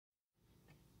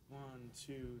1,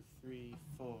 2, 3,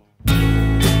 4.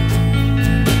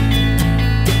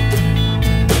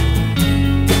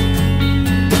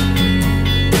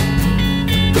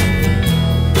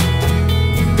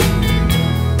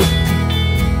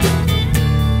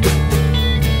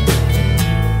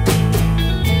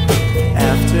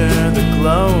 After the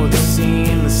glow, the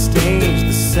scene, the stage,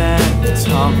 the set, the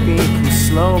talk becomes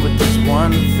slow, but there's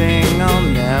one thing I'll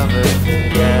never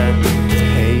forget.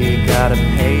 Hey, you gotta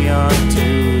pay your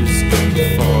dues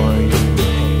before you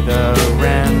pay the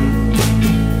rent.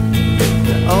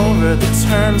 Over the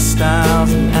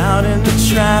turnstiles and out in the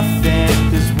traffic,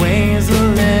 there's ways of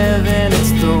living.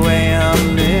 It's the way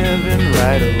I'm living,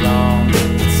 right or wrong.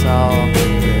 It's all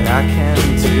that I can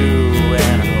do,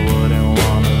 and I wouldn't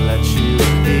wanna let you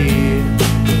be.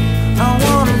 I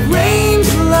wanna range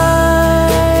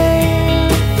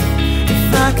life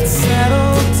if I could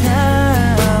settle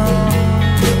down.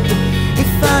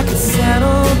 If I could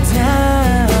settle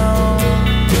down,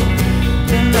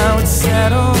 then I would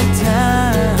settle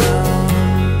down.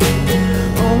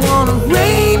 I wanna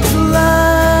range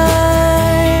life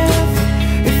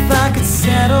if I could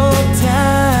settle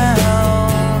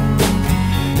down.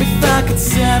 If I could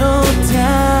settle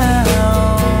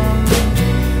down,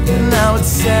 then I would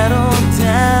settle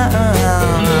down.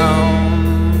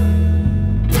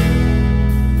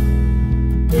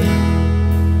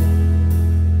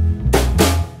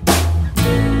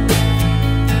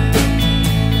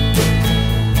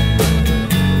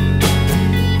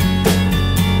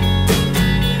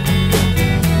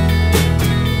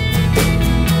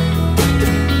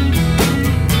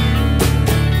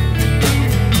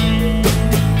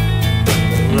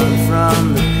 From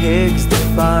the pigs, the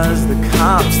fuzz, the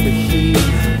cops, the heat.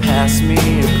 Pass me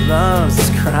your gloves, this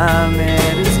crime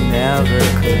it is never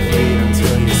complete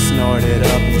until you snort it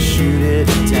up and shoot it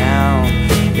down.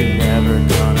 You're never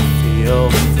gonna feel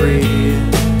free.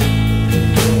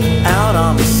 Out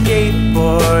on the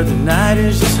skateboard, the night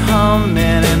is just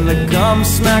humming, and the gum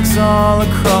smacks all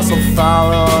across. I'll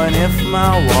follow, and if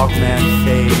my Walkman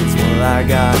fades, well, I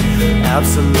got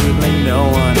absolutely no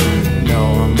one.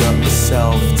 I'm but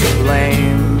myself to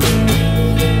blame.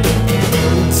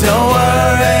 Don't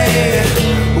worry,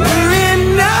 we're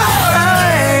in a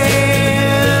hurry.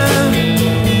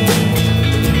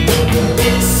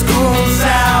 School's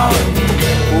out,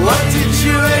 what did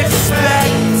you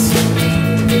expect?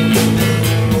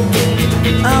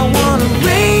 I wanna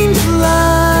range life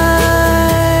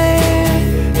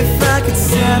if I could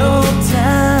settle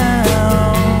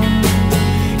down.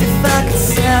 If I could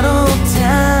settle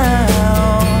down,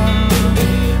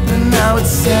 I would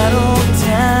settle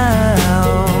down.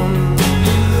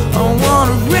 I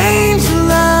wanna range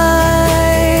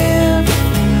life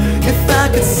if I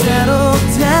could settle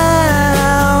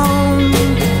down.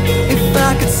 If I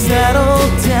could settle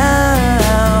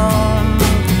down,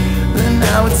 then I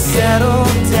would settle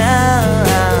down.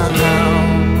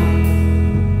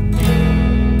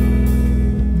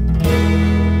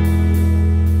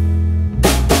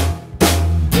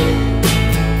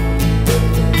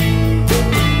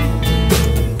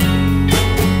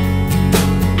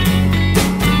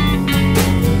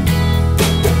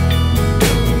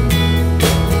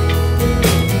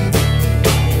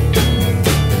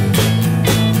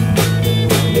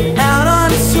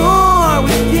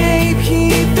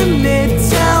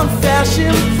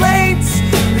 Fashion plates,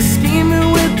 they're scheming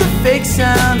with the fake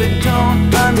sound. I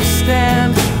don't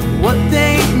understand what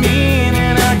they mean,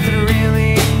 and I could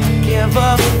really give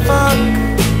a fuck.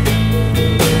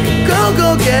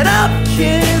 Go get up,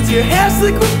 kids, your hair's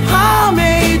slick with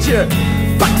pomade. You're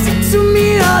foxy to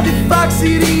me, I'll be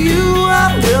foxy to you.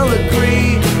 I will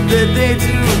agree that they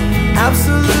do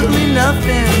absolutely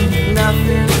nothing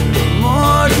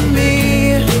more to me.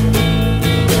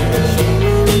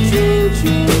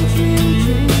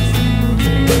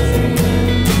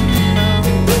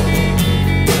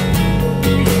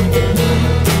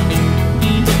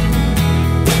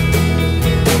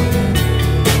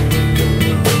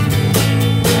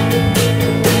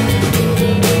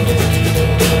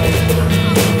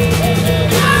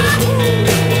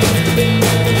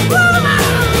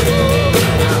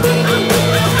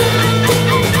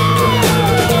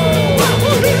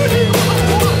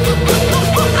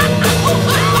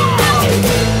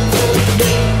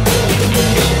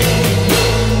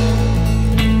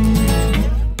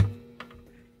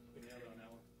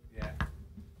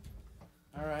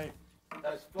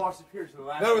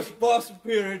 That was far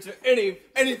superior to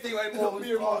anything like what was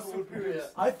possible.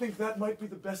 I think that might be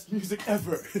the best music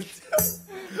ever.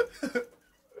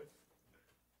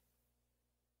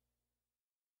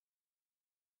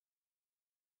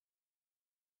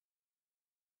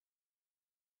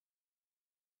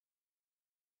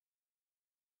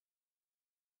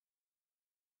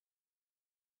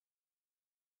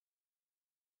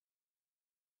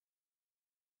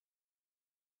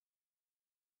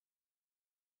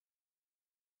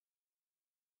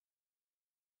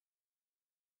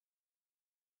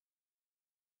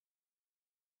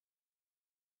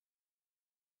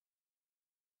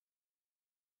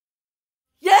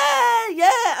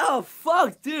 Oh,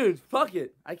 fuck, dude. Fuck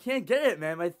it. I can't get it,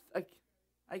 man.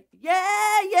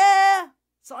 Yeah.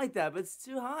 Something like that, but it's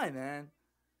too high, man.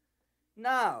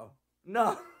 No.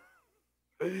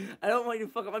 I don't want you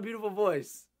to fuck up my beautiful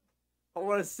voice. I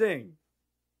want to sing.